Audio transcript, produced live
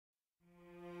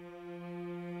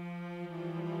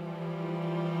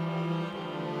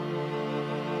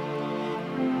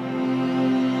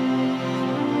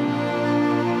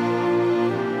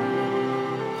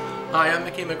I'm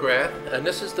Mickey McGrath, and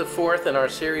this is the fourth in our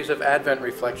series of Advent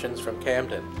reflections from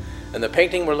Camden. And the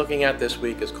painting we're looking at this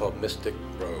week is called Mystic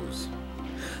Rose.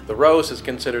 The rose is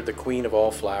considered the queen of all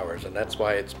flowers, and that's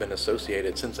why it's been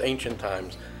associated since ancient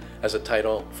times as a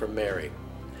title for Mary.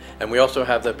 And we also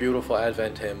have the beautiful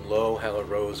Advent hymn, Lo, how a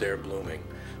rose ere blooming.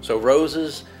 So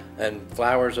roses and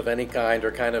flowers of any kind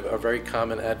are very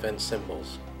common Advent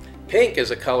symbols. Pink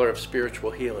is a color of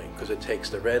spiritual healing because it takes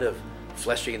the red of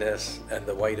fleshiness and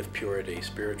the white of purity,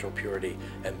 spiritual purity,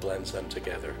 and blends them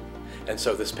together. And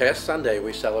so this past Sunday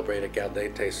we celebrated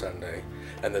Gaudete Sunday,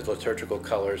 and the liturgical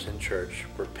colors in church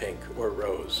were pink or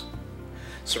rose.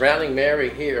 Surrounding Mary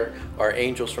here are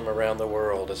angels from around the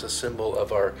world as a symbol of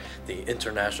the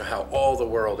international, how all the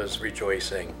world is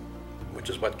rejoicing, which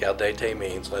is what Gaudete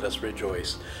means, let us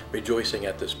rejoice, rejoicing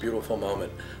at this beautiful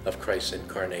moment of Christ's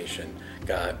incarnation,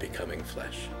 God becoming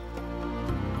flesh.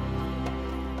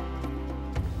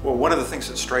 Well, one of the things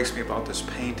that strikes me about this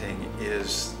painting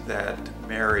is that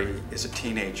Mary is a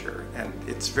teenager, and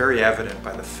it's very evident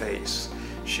by the face.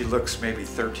 She looks maybe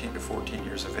 13 to 14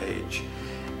 years of age.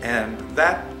 And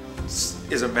that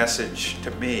is a message to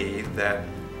me that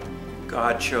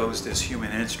God chose this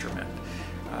human instrument,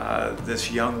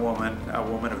 this young woman, a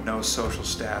woman of no social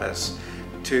status,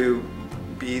 to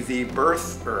be the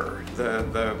birther,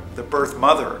 the birth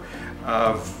mother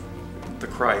of the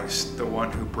Christ, the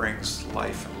one who brings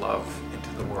life and love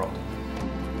into the world.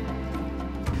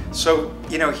 So,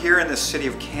 here in the city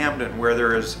of Camden, where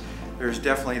there's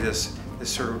definitely this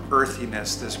sort of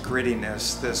earthiness, this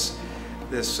grittiness, this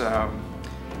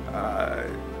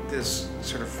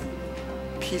sort of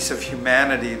piece of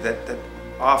humanity that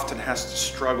often has to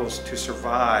struggle to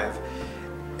survive,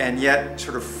 and yet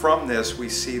sort of from this we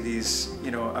see these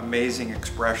amazing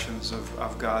expressions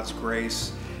of God's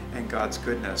grace and God's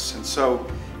goodness. And so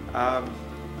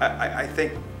I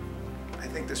think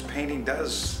this painting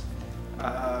does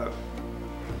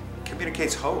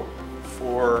communicates hope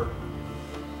for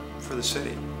the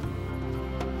city.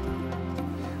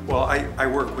 Well, I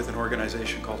work with an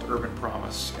organization called Urban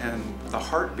Promise, and the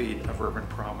heartbeat of Urban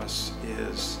Promise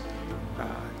is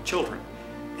children,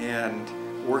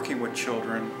 and working with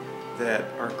children that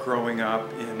are growing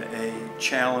up in a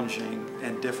challenging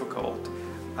and difficult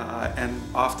and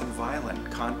often violent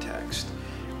context.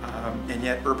 And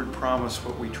yet Urban Promise,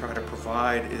 what we try to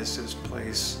provide is this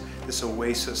place, this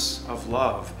oasis of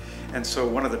love. And so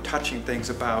one of the touching things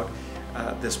about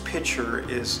this picture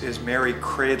is Mary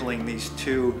cradling these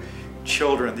two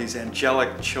children, these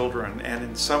angelic children, and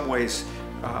in some ways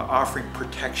offering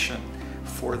protection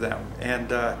for them.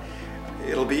 And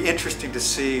it'll be interesting to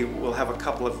see, we'll have a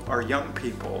couple of our young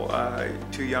people,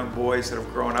 two young boys that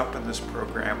have grown up in this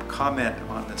program, comment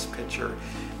on this picture,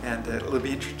 and it'll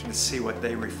be interesting to see what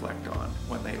they reflect on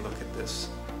when they look at this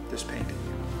painting.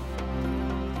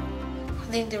 I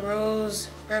think the rose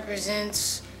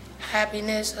represents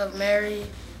happiness of Mary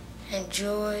and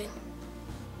joy,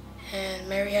 and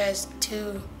Mary has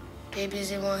two babies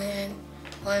in one hand,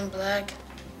 one black,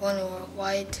 one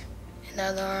white in the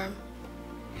other arm.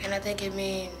 And I think it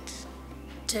means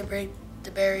to break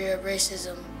the barrier of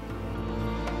racism.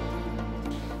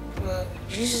 Well,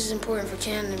 Jesus is important for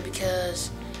Camden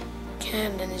because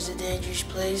Camden is a dangerous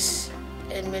place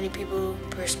in many people's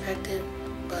perspective,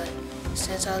 but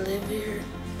since I live here,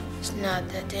 it's not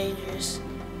that dangerous.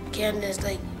 Camden is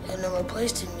like a normal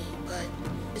place to me,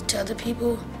 but to other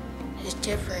people, it's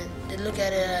different. They look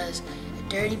at it as a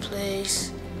dirty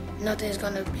place, nothing's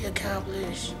gonna be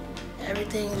accomplished.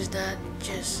 Everything is not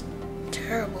just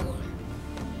terrible,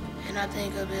 and I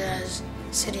think of it as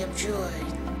a city of joy.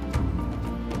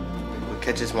 What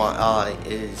catches my eye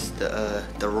is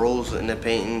the rose in the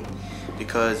painting,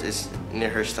 because it's near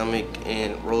her stomach,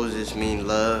 and roses mean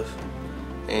love.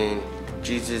 And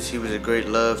Jesus, he was a great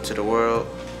love to the world,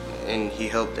 and he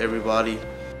helped everybody.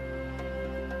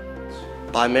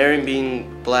 By Mary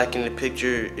being black in the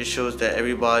picture, it shows that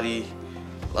everybody's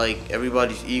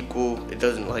equal. It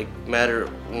doesn't matter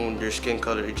on their skin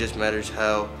color, it just matters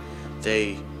how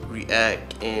they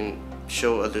react and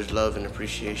show others love and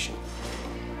appreciation.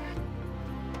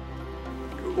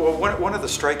 Well, one of the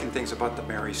striking things about the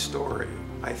Mary story,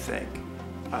 I think,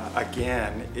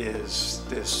 again, is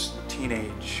this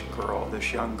teenage girl,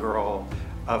 this young girl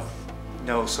of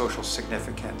no social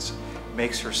significance,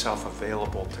 makes herself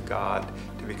available to God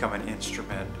to become an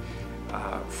instrument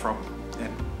from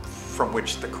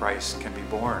which the Christ can be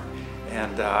born.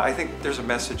 And I think there's a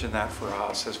message in that for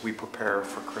us as we prepare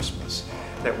for Christmas,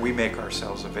 that we make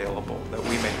ourselves available, that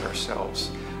we make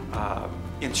ourselves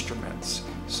instruments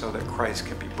so that Christ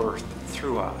can be birthed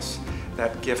through us.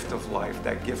 That gift of life,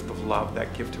 that gift of love,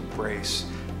 that gift of grace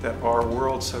that our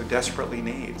world so desperately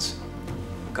needs.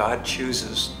 God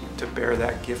chooses to bear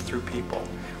that gift through people,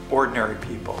 ordinary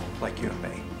people like you and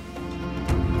me.